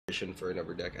for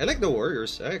another deck. I like the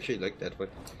warriors. I actually like that one.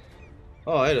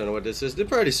 Oh, I don't know what this is. They're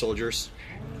probably soldiers.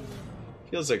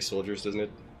 Feels like soldiers, doesn't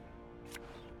it?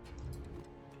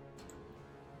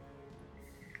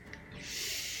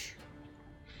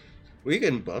 We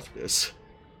can buff this.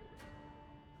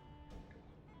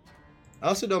 I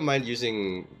also don't mind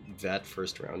using that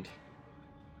first round.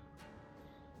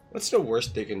 What's the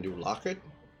worst they can do? Lock it?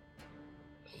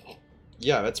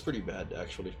 Yeah, that's pretty bad,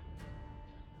 actually.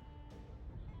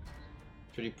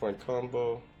 3-point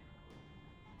combo.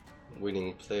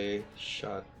 Winning play.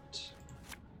 Shot.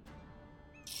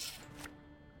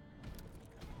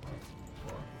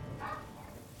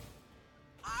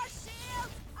 Our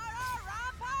shields are our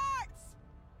ramparts!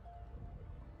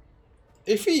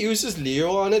 If he uses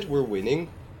Leo on it, we're winning.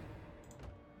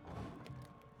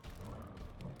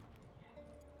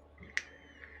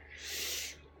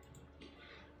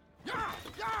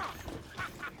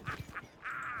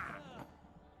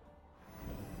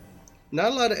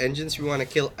 Not a lot of engines we want to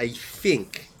kill, I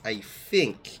think.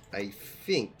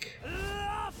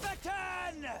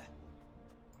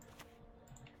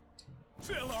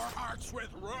 Fill our hearts with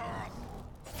wrath.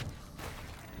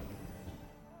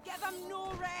 Give them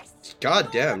no rest!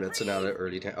 God damn, that's another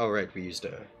early time. Oh, right, we used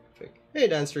a thing. Hey,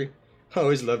 Dance 3. I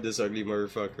always love this ugly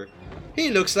motherfucker. He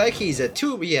looks like he has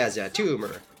a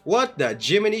tumor. What the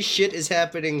Jiminy shit is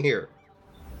happening here?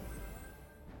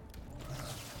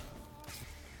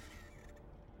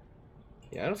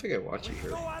 Yeah, I don't think I want you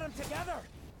here. Go at 'em together.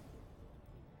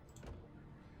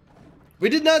 We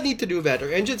did not need to do that. Our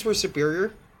engines were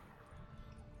superior.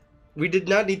 We did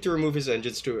not need to remove his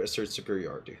engines to assert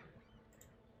superiority.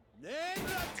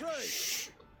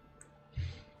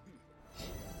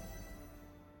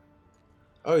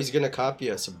 Oh, he's gonna copy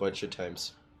us a bunch of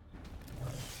times.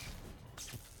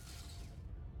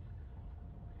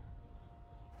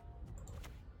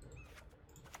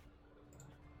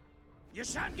 You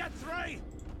shan't get through.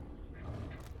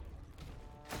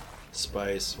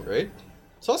 Spice, right?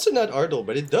 It's also not Ardell,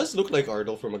 but it does look like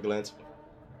Ardell from a glance.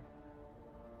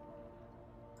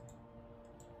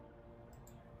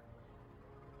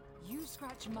 You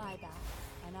scratch my back,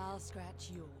 and I'll scratch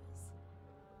yours.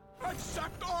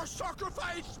 Accept our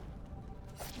sacrifice.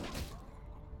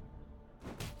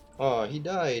 Oh, he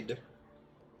died.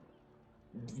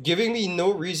 Giving me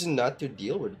no reason not to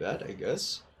deal with that, I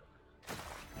guess.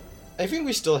 I think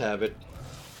we still have it.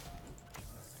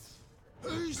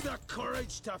 Who's the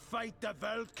courage to fight the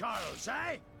Velkarls,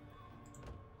 eh?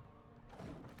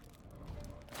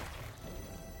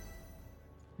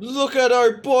 Look at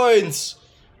our points!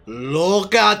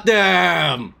 Look at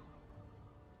them!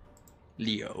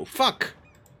 Leo, fuck.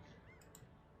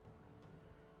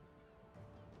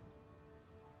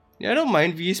 Yeah, I don't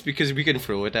mind these because we can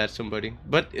throw it at somebody,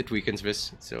 but it weakens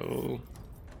this, so...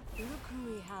 Look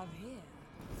who we have here.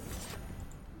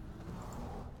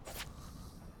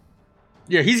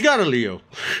 Yeah, he's got a Leo.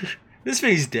 This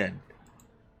thing's dead.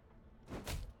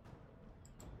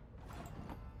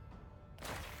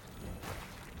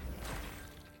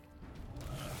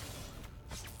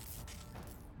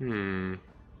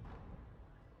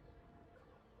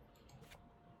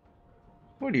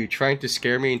 What are you trying to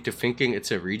scare me into thinking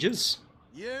it's a Regis?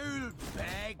 You'll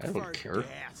beg I don't for care.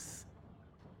 death.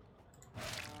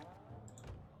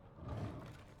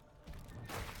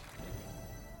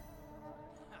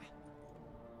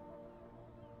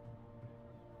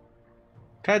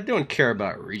 I don't care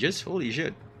about Regis. Holy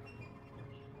shit.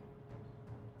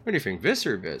 What do you think? This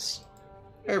or this?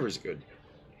 Whatever's good.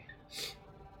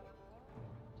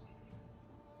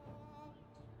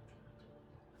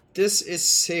 This is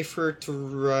safer to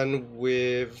run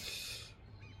with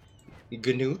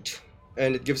Gnut,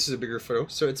 and it gives us a bigger throw,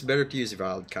 so it's better to use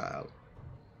scoia'tael.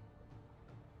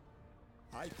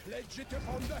 I pledge it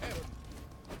upon the helm.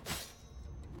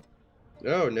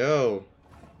 Oh no.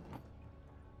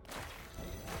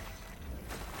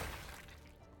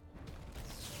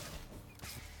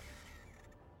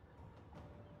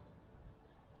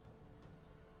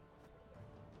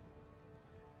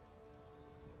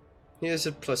 He has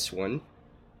a +1.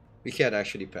 We can't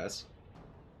actually pass.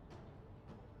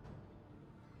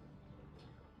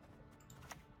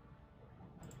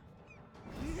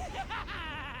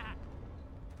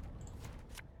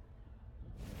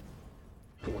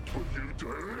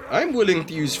 I'm willing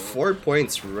to use 4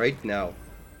 points right now.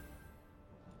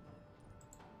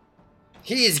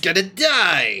 He's gonna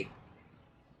die!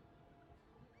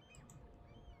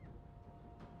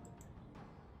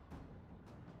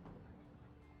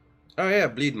 Oh yeah,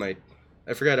 bleed might.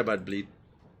 I forgot about bleed.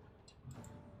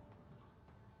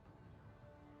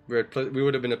 We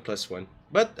would have been at +1,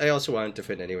 but I also wanted to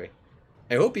fit anyway.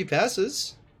 I hope he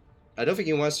passes. I don't think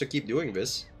he wants to keep doing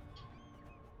this.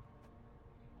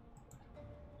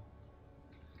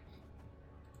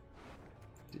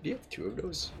 Did he have 2 of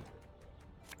those?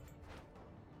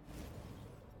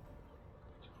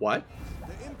 What?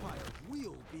 The Empire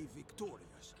will be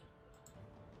victorious.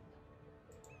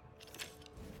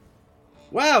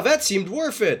 Wow, that seemed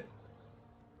worth it!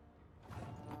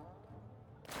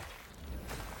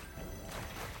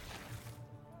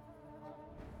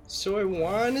 So I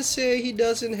want to say he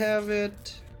doesn't have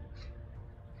it.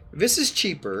 This is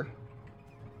cheaper.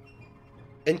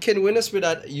 And can win us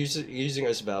without using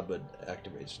our Svalblod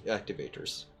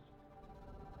activators.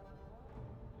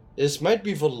 This might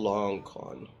be the long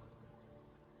con.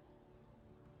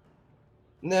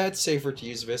 Nah, it's safer to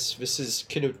use this. This is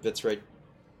Canute, that's right.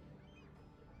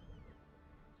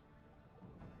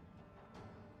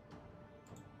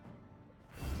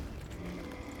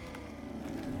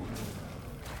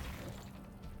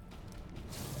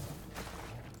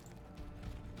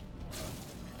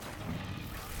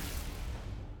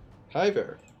 Hi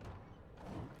there.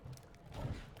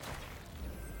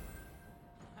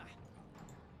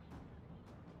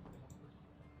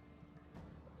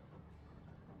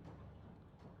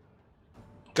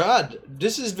 God,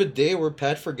 this is the day where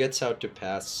Pat forgets how to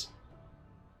pass.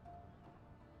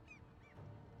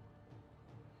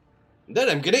 Then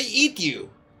I'm gonna eat you!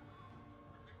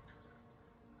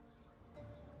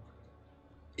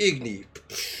 Igni.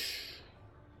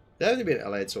 That would have been an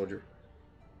allied soldier.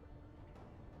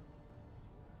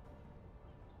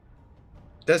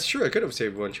 That's true, I could have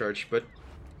saved 1 charge, but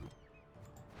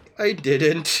I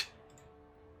didn't.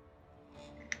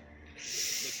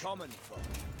 The common folk.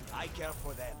 I care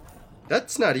for them.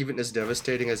 That's not even as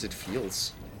devastating as it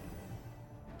feels.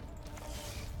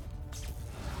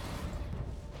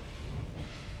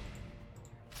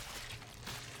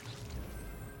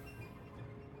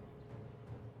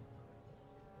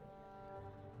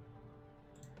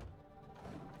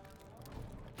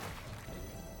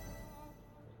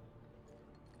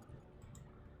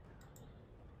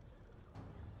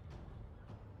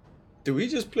 Do we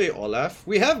just play Olaf?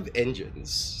 We have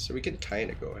engines, so we can kind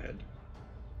of go ahead.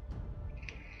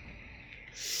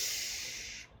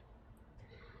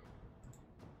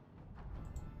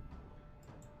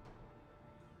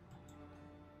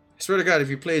 I swear to God, if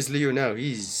he plays Leo now,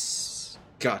 he's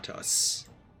got us.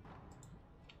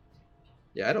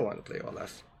 Yeah, I don't want to play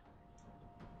Olaf.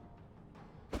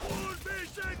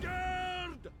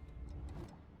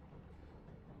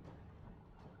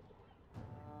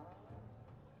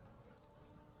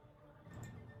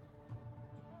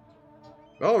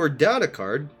 Well, we're down a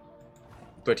card,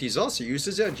 but he's also used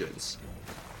his engines.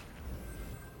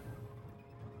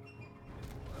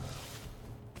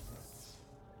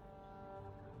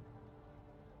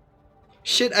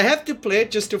 Shit, I have to play it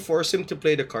just to force him to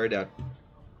play the card out.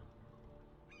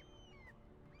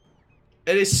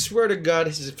 And I swear to God,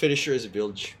 his finisher is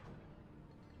Bilge.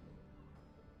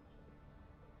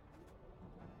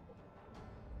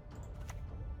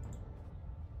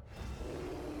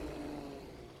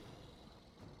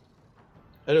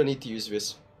 I don't need to use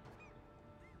this.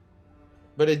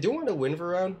 But I do want to win the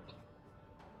round.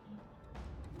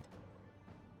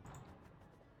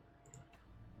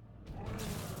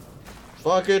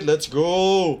 Fuck it, let's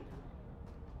go!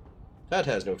 That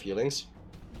has no feelings.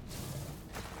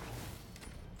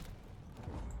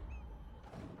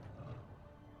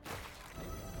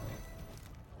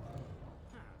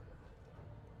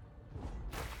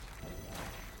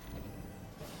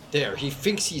 There, he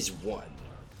thinks he's won.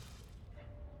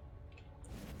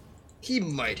 He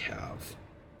might have.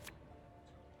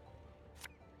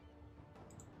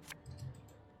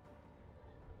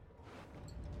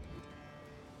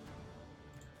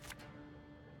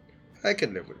 I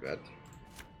can live with that.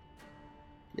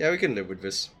 Yeah, we can live with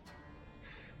this.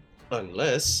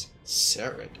 Unless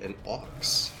Seret and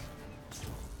Ox.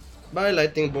 Bye,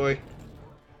 Lightning Boy.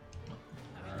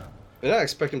 I don't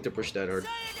expect him to push that hard.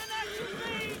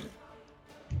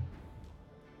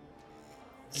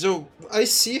 So, I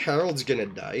see Harold's gonna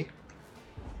die.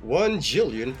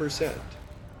 1,000,000,000%.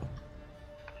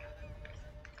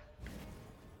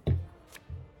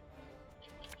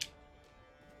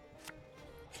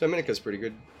 Flaminica's pretty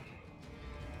good.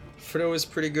 Fro is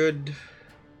pretty good.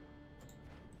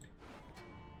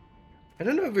 I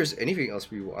don't know if there's anything else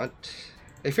we want.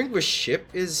 I think the ship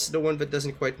is the one that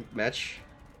doesn't quite match.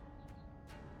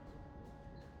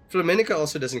 Flaminica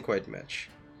also doesn't quite match.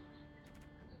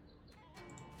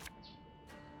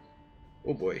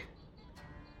 Oh boy.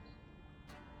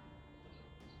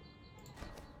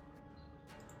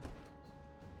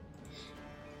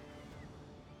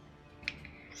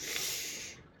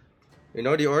 You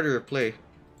know the order of play.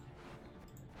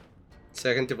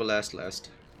 Second to the last.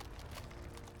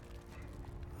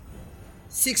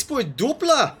 6-point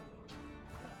dupla!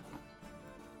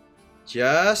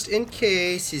 Just in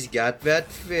case he's got that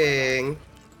thing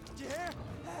Yeah,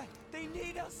 they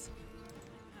need us.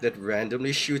 that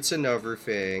randomly shoots another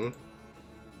thing.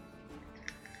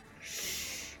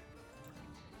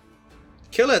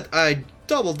 Kill it! I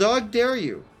double dog dare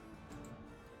you!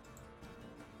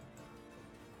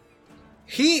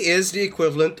 He is the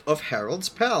equivalent of Harold's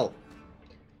pal.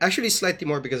 Actually, slightly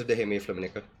more because of the Heme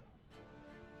Flaminica.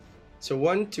 So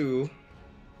 1, 2.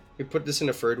 We put this in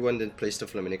a third one, then place the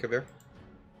Flaminica there.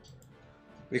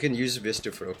 We can use this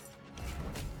to throw.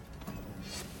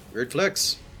 Weird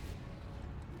flex.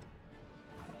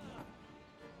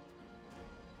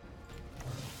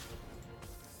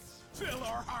 Fill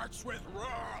our hearts with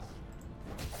wrath.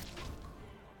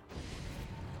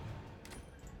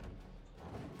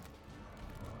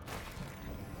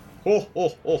 Oh,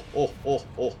 oh, oh, oh, oh,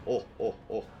 oh, oh, oh,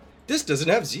 oh. This doesn't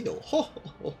have zeal. Oh,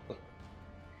 oh, oh.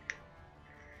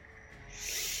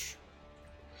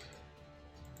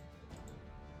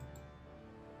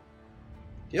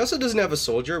 He also doesn't have a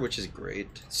soldier, which is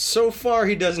great. So far,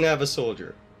 he doesn't have a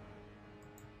soldier.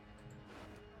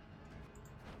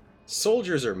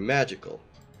 Soldiers are magical.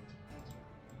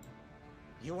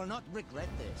 You will not regret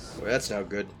this. Well, that's now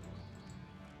good.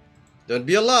 Don't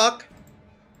be a lock.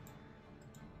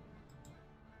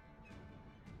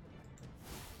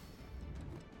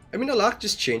 I mean, a lock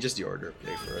just changes the order of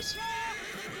play for us.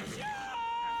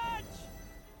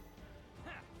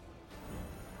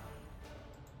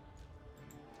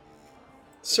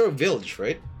 So Village,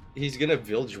 right? He's gonna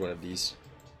Village one of these.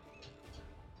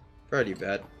 Pretty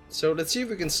bad. So let's see if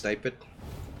we can snipe it.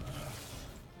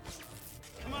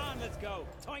 Come on, let's go.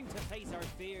 Time to face our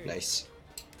fears. Nice.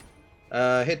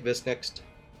 Hit this next.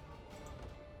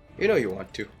 You know you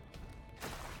want to.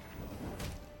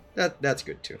 That's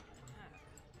good too.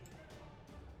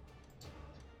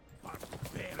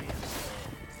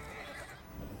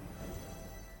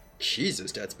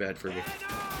 Jesus, that's bad for me.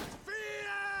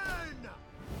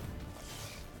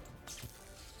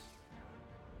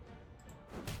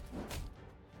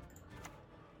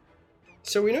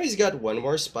 So we know he's got one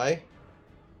more spy.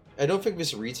 I don't think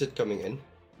this reads it coming in.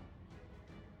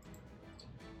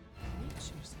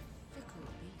 Nature's a fickle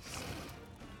beast.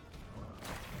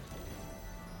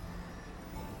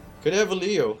 Could have a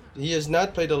Leo. He has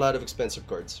not played a lot of expensive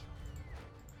cards.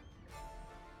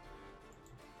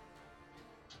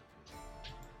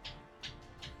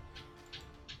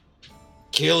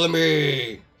 Kill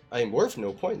me! I am worth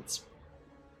no points.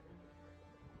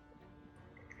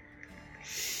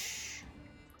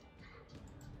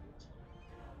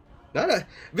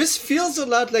 This feels a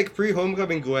lot like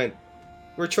pre-homecoming Gwent.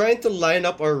 We're trying to line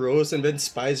up our rows and then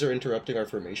spies are interrupting our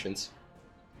formations.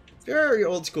 Very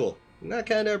old school. And I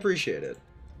kinda appreciate it.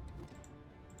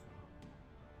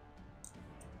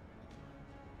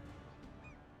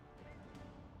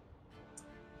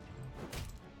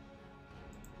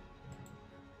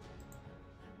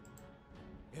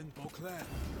 In Beauclair,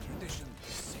 tradition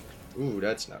is sacred. Ooh,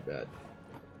 that's not bad.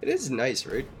 It is nice,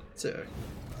 right? It's a...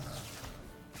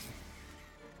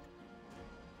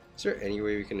 Is there any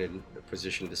way we can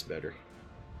position this better?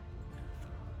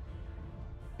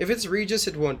 If it's Regis,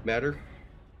 it won't matter.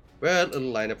 Well, it'll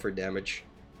line up for damage.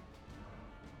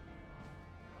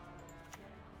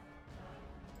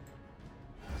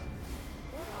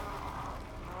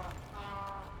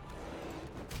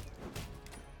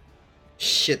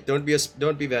 Shit, don't be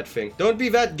that thing. Don't be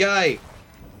that guy!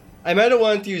 I might have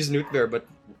wanted to use Newt there, but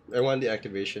I want the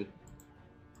activation.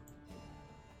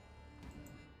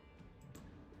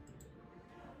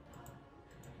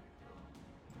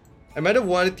 I might have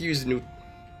wanted to use Newt.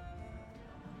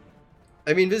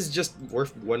 I mean, this is just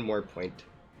worth one more point.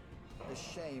 The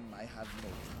shame I have no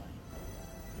time.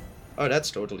 Oh, that's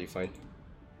totally fine.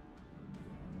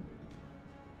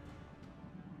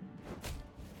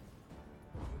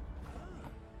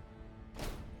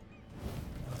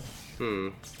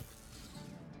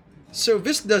 So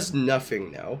this does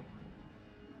nothing now.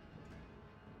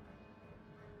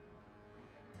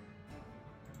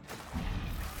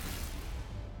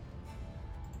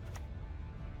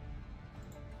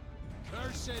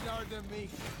 Cursed are the meek,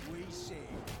 we say.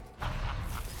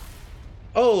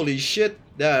 Holy shit,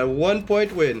 that 1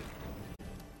 point win.